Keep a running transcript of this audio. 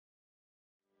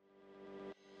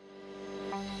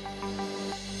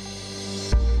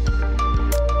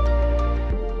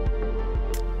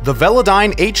The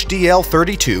Velodyne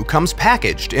HDL-32 comes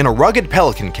packaged in a rugged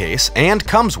Pelican case and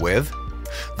comes with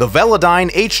the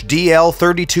Velodyne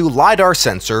HDL-32 Lidar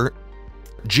sensor,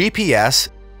 GPS,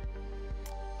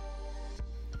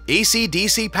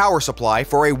 AC-DC power supply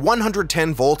for a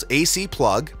 110-volt AC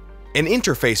plug, an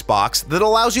interface box that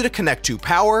allows you to connect to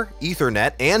power,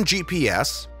 Ethernet, and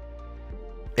GPS,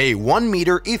 a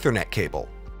 1-meter Ethernet cable,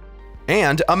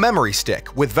 and a memory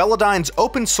stick with Velodyne's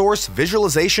open-source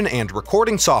visualization and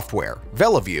recording software,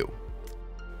 VeloView.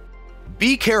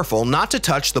 Be careful not to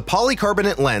touch the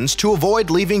polycarbonate lens to avoid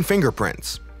leaving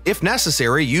fingerprints. If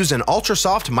necessary, use an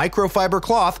ultra-soft microfiber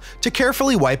cloth to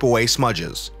carefully wipe away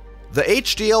smudges. The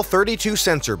HDL-32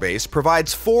 sensor base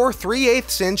provides 4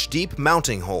 3/8-inch deep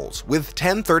mounting holes with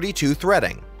 1032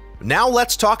 threading. Now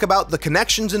let's talk about the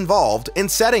connections involved in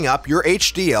setting up your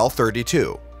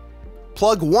HDL-32.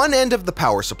 Plug one end of the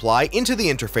power supply into the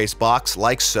interface box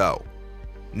like so.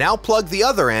 Now plug the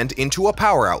other end into a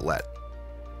power outlet.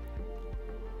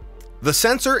 The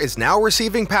sensor is now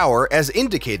receiving power as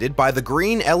indicated by the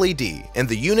green LED, and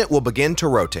the unit will begin to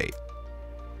rotate.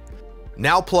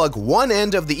 Now plug one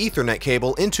end of the Ethernet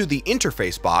cable into the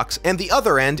interface box and the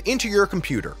other end into your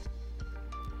computer.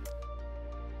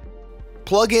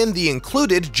 Plug in the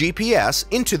included GPS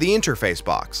into the interface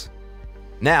box.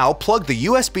 Now plug the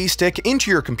USB stick into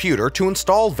your computer to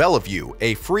install VeloView,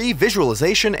 a free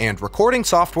visualization and recording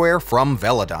software from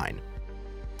Velodyne.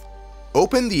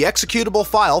 Open the executable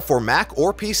file for Mac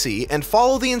or PC and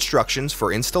follow the instructions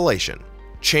for installation.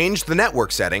 Change the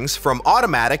network settings from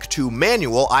automatic to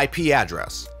manual IP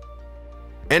address.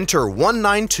 Enter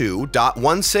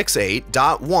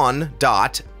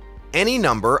 192.168.1. any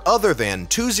number other than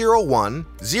 201,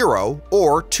 0,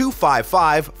 or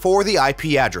 255 for the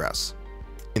IP address.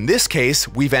 In this case,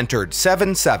 we've entered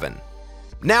 77.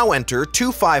 Now enter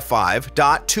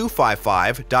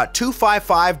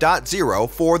 255.255.255.0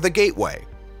 for the gateway.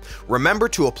 Remember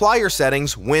to apply your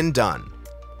settings when done.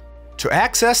 To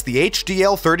access the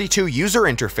HDL-32 user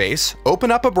interface,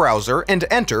 open up a browser and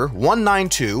enter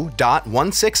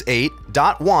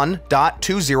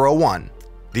 192.168.1.201.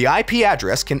 The IP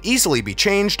address can easily be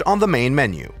changed on the main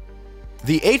menu.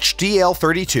 The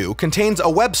HDL-32 contains a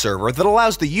web server that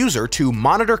allows the user to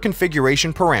monitor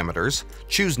configuration parameters,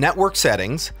 choose network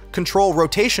settings, control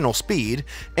rotational speed,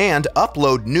 and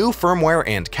upload new firmware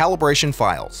and calibration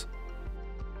files.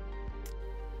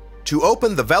 To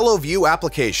open the VeloView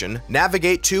application,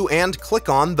 navigate to and click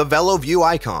on the VeloView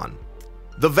icon.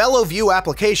 The VeloView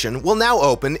application will now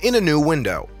open in a new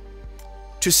window.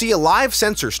 To see a live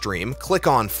sensor stream, click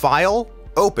on File,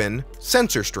 Open,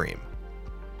 Sensor Stream.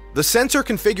 The sensor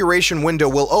configuration window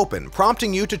will open,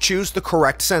 prompting you to choose the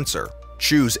correct sensor.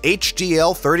 Choose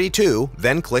HDL-32,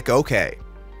 then click OK.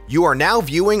 You are now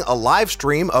viewing a live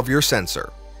stream of your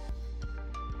sensor.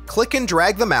 Click and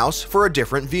drag the mouse for a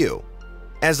different view.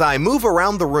 As I move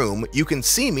around the room, you can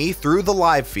see me through the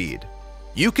live feed.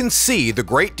 You can see the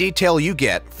great detail you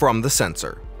get from the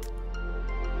sensor.